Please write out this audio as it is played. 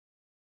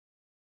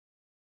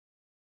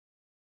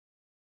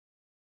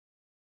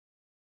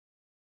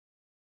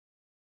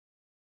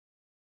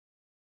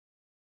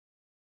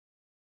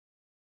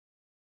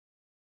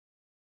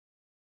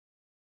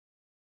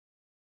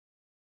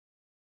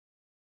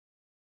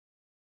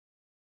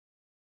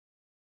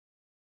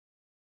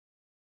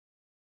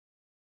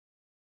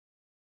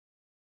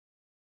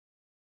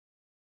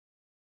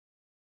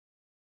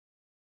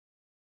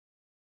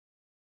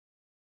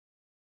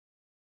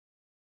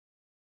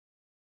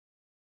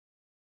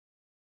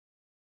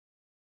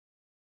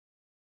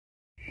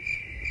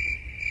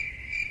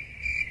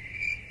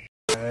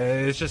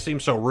It just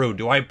seems so rude.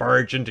 Do I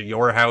barge into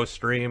your house,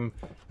 Dream,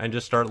 and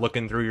just start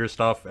looking through your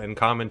stuff and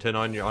commenting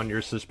on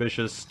your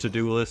suspicious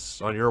to-do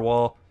lists on your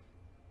wall?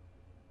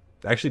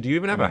 Actually, do you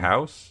even have a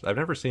house? I've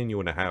never seen you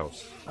in a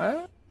house.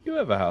 I do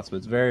have a house, but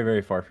it's very,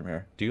 very far from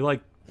here. Do you,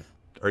 like...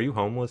 Are you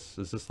homeless?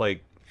 Is this,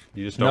 like...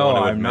 You just don't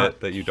want to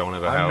admit that you don't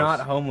have a house? I'm not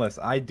homeless.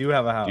 I do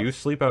have a house. Do you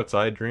sleep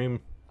outside,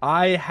 Dream?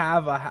 I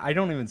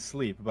don't even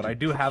sleep, but I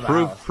do have a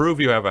house. Prove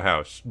you have a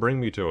house. Bring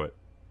me to it.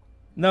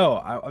 No,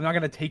 I'm not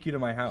gonna take you to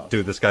my house.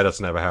 Dude, this guy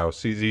doesn't have a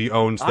house. He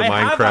owns the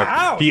Minecraft. Have a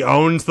house. He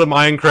owns the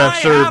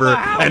Minecraft server,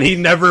 and he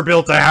never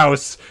built a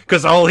house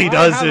because all he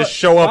does is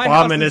show up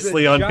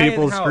ominously on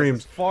people's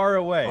streams. Far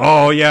away.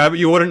 Oh yeah, but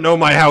you wouldn't know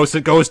my house.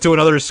 It goes to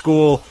another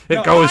school.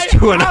 It goes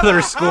to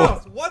another school.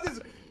 What is?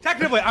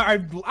 Technically,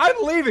 I'm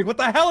leaving. What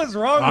the hell is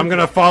wrong? I'm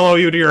gonna follow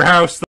you to your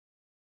house.